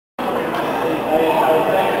Thank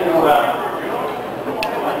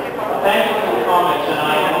you for the comments,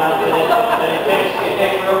 and it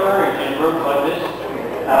takes real courage in groups like this,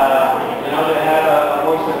 to have a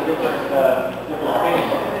voice of different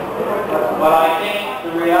opinions. But I think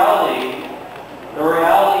the reality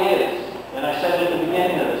is, and I said at the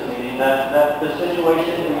beginning of this meeting, that the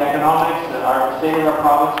situation, the economics, our state of our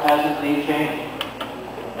province has indeed changed.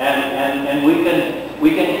 And we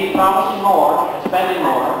can keep promising more, spending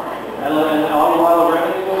more, and all the while the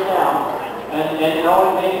revenue goes down. And maybe it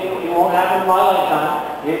won't happen in my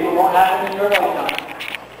lifetime, maybe it won't happen in your lifetime.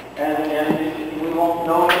 And we won't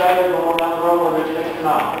know better going down the road whether it's fixed or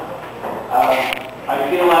not. I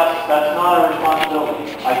feel that's not our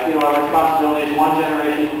responsibility. I feel our responsibility is one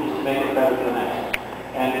generation is to make it better for the next.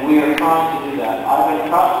 And we are trying to do that. I've been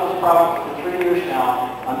across this province for 3 years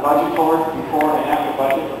now on budget forward, before and after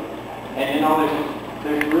budget. And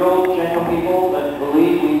there's real genuine people that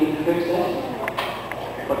believe we need to fix this,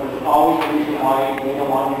 but there's always a reason why they don't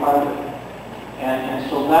want to be part of it. And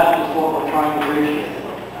so that is what we're trying to reach.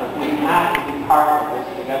 But we have to be part of this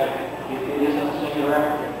together. It isn't a singular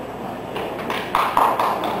effort.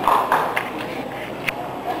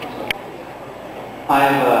 I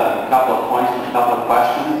have a couple of points and a couple of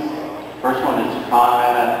questions. First one is to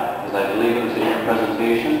Conrad, as I believe it was in your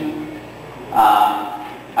presentation.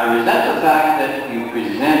 I resent the fact that you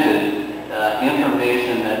presented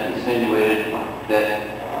information that insinuated that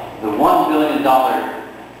the $1 billion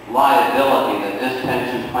liability that this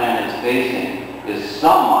pension plan is facing is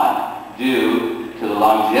somewhat due to the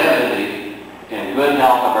longevity and good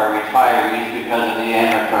health of our retirees because of the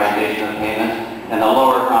amortization of payments and the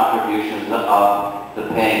lower contributions of the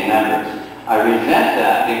paying members. I resent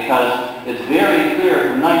that because it's very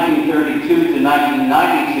clear from 1932 to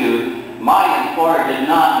 1992, my employer did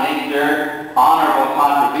not make their honorable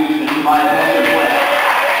contribution to my pension plan.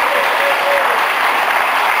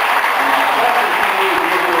 And my question to you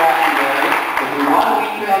is, Mr. Acting, if we want to be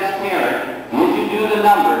transparent, would you do the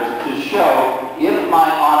numbers to show if my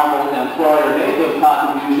honorable employer made those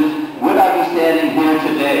contributions, would I be standing here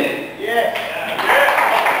today? Yes.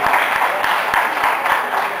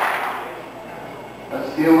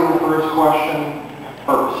 Let's deal with the first question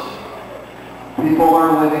first. People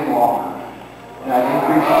are living longer. And that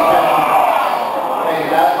increases pension costs. Okay,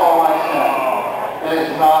 that's all I said. And it's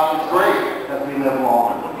great that we live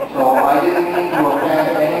longer. So I didn't mean to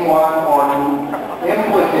offend anyone or to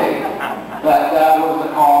implicate that was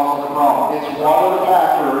the cause of the problem. It's one of the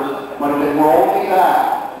factors, but if it were only that,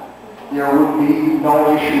 there would be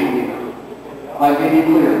no issue here. Let me be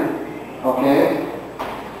clear. Okay?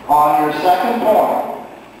 On your second point,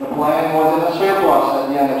 the plan was in a surplus at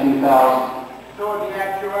the end of 2000. So the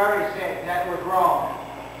actuary said that was wrong.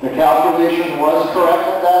 The calculation was correct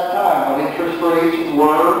at that time, but interest rates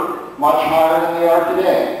were much higher than they are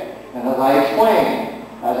today. And as I explained,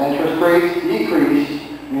 as interest rates decrease,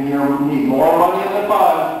 you need more money in the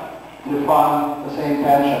fund to fund the same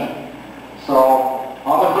pension. So,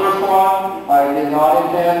 on the first one, I did not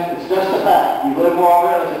intend, it's just a fact. You live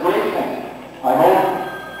longer, it's a great thing. I hope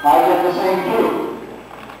I get the same too.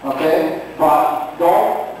 Okay? But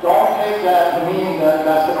don't take that to mean that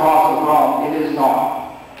that's the cause of the problem. It is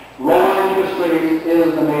not. Lower interest rates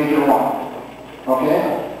is the major one. Okay?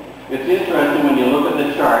 It's interesting when you look at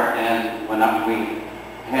the chart, and when we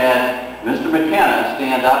had Mr. McKenna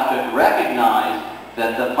stand up to recognize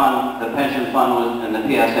that the pension fund was, and the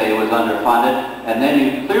P.S.A. was underfunded, and then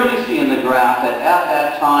you clearly see in the graph that at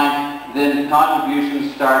that time, then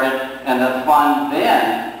contributions started, and the fund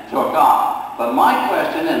then took off. But my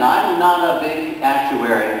question, and I'm not a big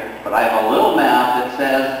actuary, but I have a little math that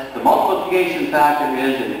says the multiplication factor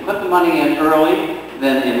is if you put the money in early,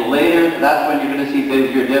 then in later, that's when you're going to see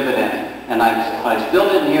bigger dividends. And I still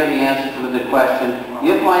didn't hear the answer to the question,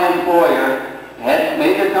 if my employer had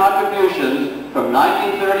made their contributions from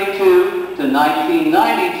 1932 to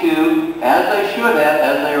 1992, as they should have,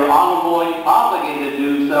 as they were obligated to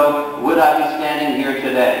do so, would I be standing here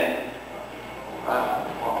today?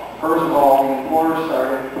 First of all, the employer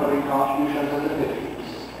started putting contributions in the 50s,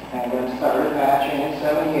 and then started matching in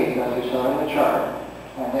 78, as you saw in the chart.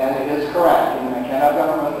 And then it is correct, in the McKenna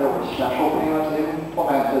government, there were special payments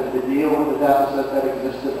implemented to deal with the deficit that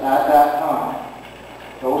existed at that time.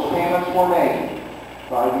 Those payments were made.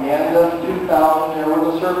 By the end of 2000, there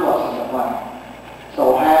was a surplus in the plan. So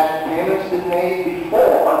had payments been made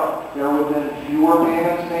before, there would have been fewer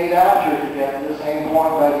payments made after to get to the same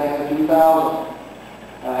point by the end of 2000.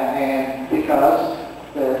 And because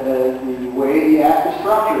the way the Act is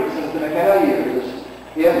structured since the McKenna years is,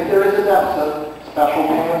 if there is a deficit, special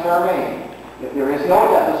payments are made. If there is no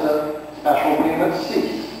deficit, special payments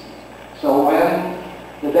cease. So when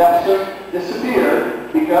deficit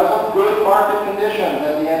disappeared because of good market conditions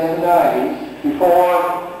at the end of the 90s, before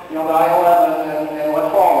 9/11 and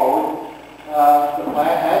what followed. The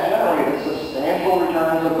plant had generated substantial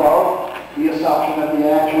returns above the assumption that the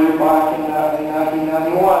actuary back in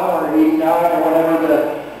 1991 or 89 or whatever the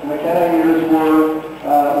McKenna years were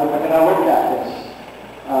when McKenna looked at this.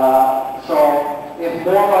 So if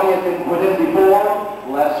more money had been put in before,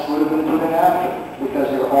 less would have been put in after,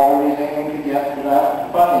 because you're always aiming to get to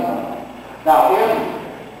that funding number. Now, if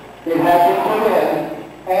it had been put in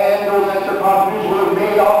and those extra contributions would have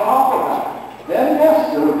made on top of that, then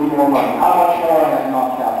yes, there would be more money. How much more I have not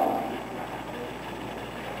calculated.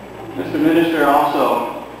 Mr. Minister,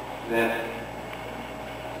 also, that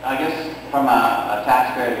I guess from a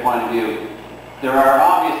taxpayer point of view, there are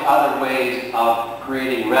obvious other ways of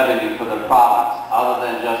creating revenue for the province other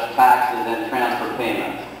than just taxes and transfer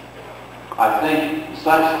payments. I think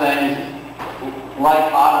such things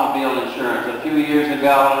like automobile insurance. A few years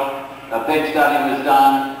ago, a big study was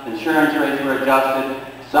done, insurance rates were adjusted,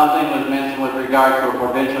 something was mentioned with regard to a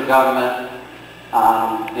provincial government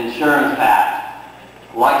insurance act,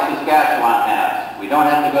 like Saskatchewan has. We don't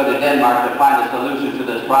have to go to Denmark to find a solution to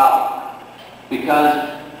this problem,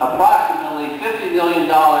 because approximately $50 million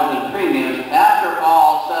in premiums, after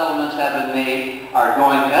all settlements have been made, are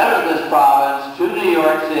going out of this province to New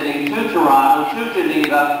York City, to Toronto, to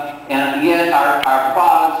Geneva, and yet our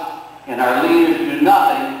province and our leaders do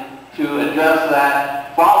nothing to address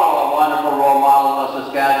that, follow a wonderful role model of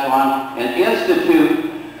Saskatchewan, and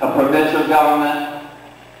institute a provincial government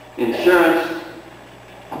insurance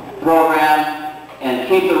program and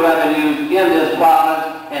keep the revenues in this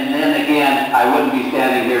province, and then again, I wouldn't be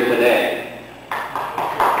standing here today.